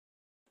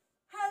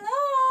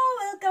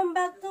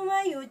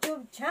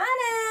YouTube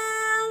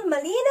channel!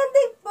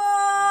 Malinantig po!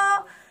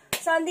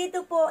 So,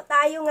 andito po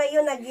tayo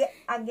ngayon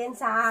again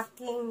sa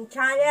aking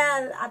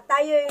channel. At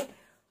tayo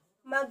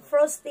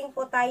mag-frosting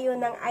po tayo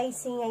ng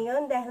icing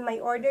ngayon dahil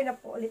may order na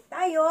po ulit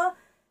tayo.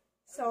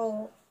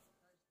 So,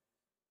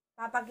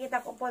 papakita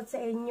ko po sa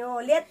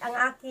inyo ulit ang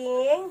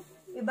aking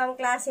ibang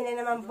klase na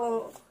naman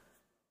pong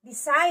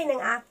design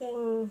ng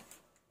aking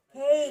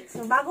cake.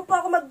 So, bago po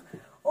ako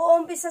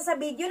mag-uumpisa sa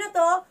video na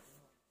to,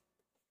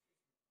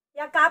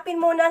 yakapin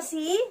muna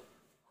si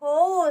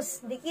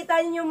host.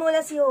 Dikitan nyo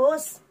muna si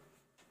host.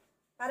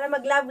 Para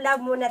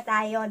mag-love-love muna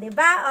tayo.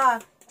 Diba? Oh,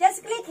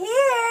 just click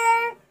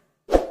here.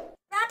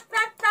 Tap,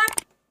 tap, tap.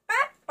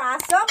 Pak,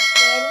 pasok.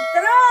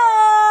 Intro.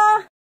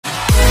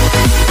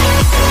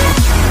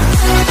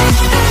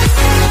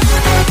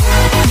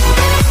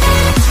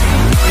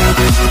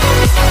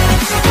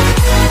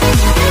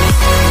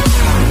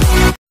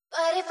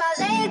 But if I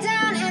lay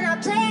down and I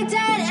play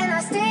dead and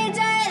I stay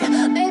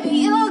dead, maybe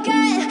you'll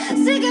get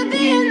sick of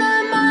being the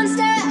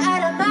monster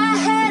out of my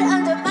head,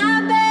 under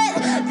my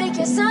bed.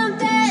 Think you're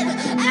something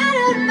out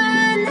of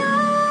my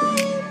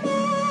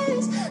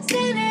nightmares,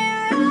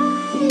 standing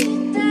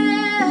right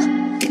there.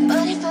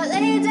 But if I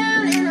lay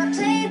down and I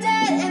play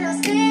dead and I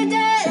stay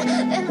dead,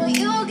 then will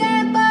you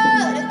get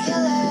bored of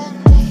killing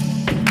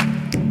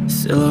me?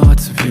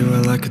 Silhouettes of you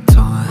are like a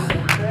taunt.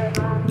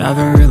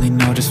 Never really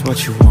know just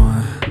what you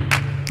want.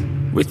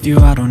 With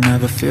you I don't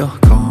ever feel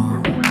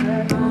calm.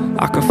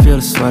 I can feel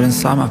the sweat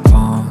inside my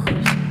palms.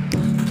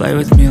 Play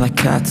with me like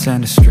cats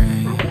and a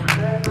string.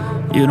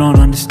 You don't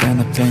understand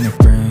the pain it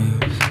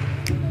brings.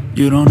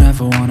 You don't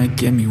ever wanna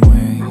give me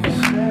wings.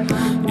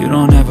 You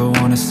don't ever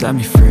wanna set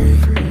me free.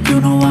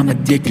 You know I'm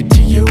addicted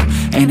to you,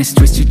 and it's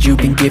twisted, you've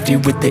been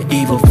gifted with the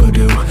evil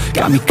voodoo.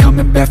 Got me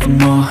coming back for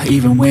more,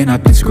 even when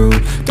I've been screwed.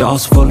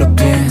 Dolls full of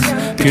pins,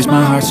 pierce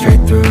my heart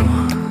straight through.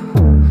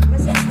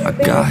 I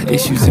got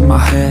issues in my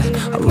head.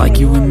 I like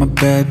you in my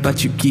bed,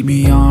 but you keep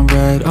me on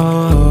red.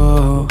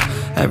 Oh,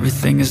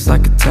 everything is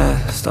like a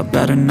test. I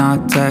better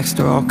not text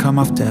or I'll come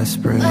off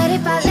desperate. But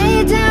if I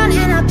lay down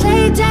and I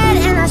play dead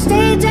and I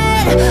stay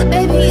dead,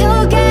 maybe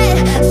you'll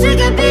get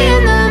sick of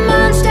being the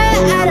monster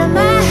out of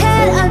my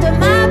head, under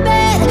my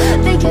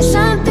bed. Think you're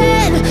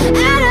something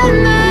out of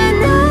my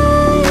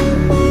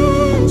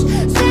nightmares,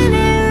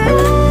 standing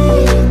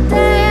right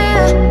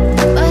there.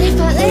 But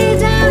if I lay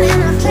down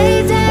and I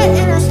play dead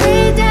and I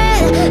stay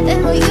dead,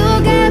 then will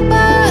you get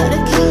bored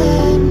of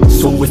killing me?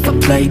 So if I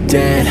play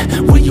dead,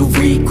 will you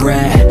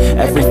regret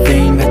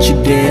everything that you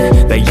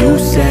did, that you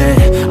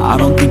said? I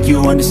don't think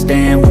you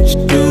understand what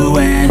you're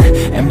doing,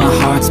 and my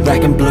heart's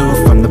black and blue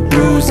from the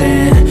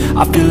bruising.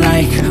 I feel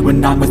like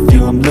when I'm with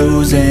you I'm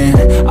losing.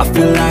 I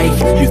feel like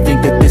you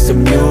think that this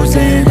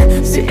amusing,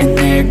 sitting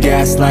there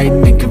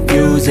gaslighting and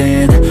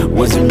confusing.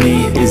 Was it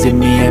me? Is it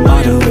me? Am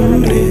I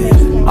deluded?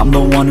 I'm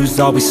the one who's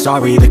always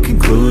sorry, the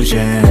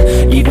conclusion,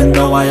 even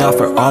though I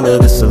offer all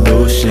of the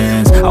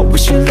solutions. I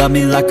wish you loved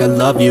me like I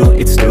love you,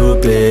 it's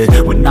stupid.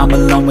 When I'm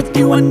alone with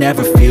you I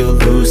never feel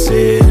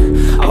lucid.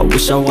 I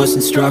wish I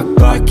wasn't struck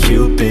by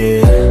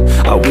Cupid.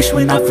 I wish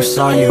when I first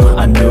saw you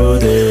I knew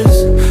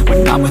this.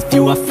 When I'm with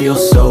you I feel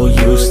so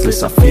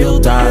useless, I feel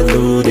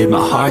diluted,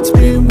 my heart's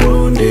been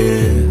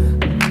wounded.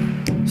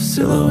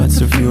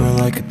 Silhouettes of you are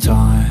like a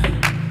taunt.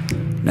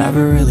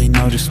 Never really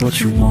know just what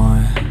you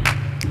want.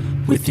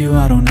 With you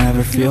I don't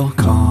ever feel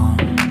calm.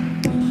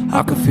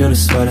 I can feel the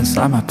sweat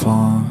inside my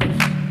palms.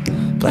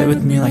 Play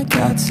with me like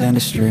cats and a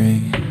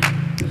string.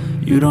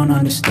 You don't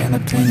understand the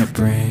pain it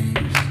brings.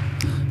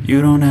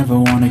 You don't ever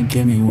wanna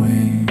give me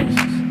wings.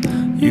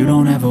 You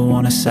don't ever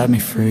wanna set me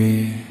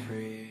free.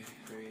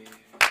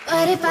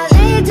 But if I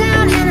lay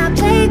down and I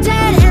play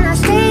dead and I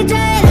stay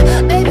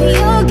dead, maybe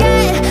you'll get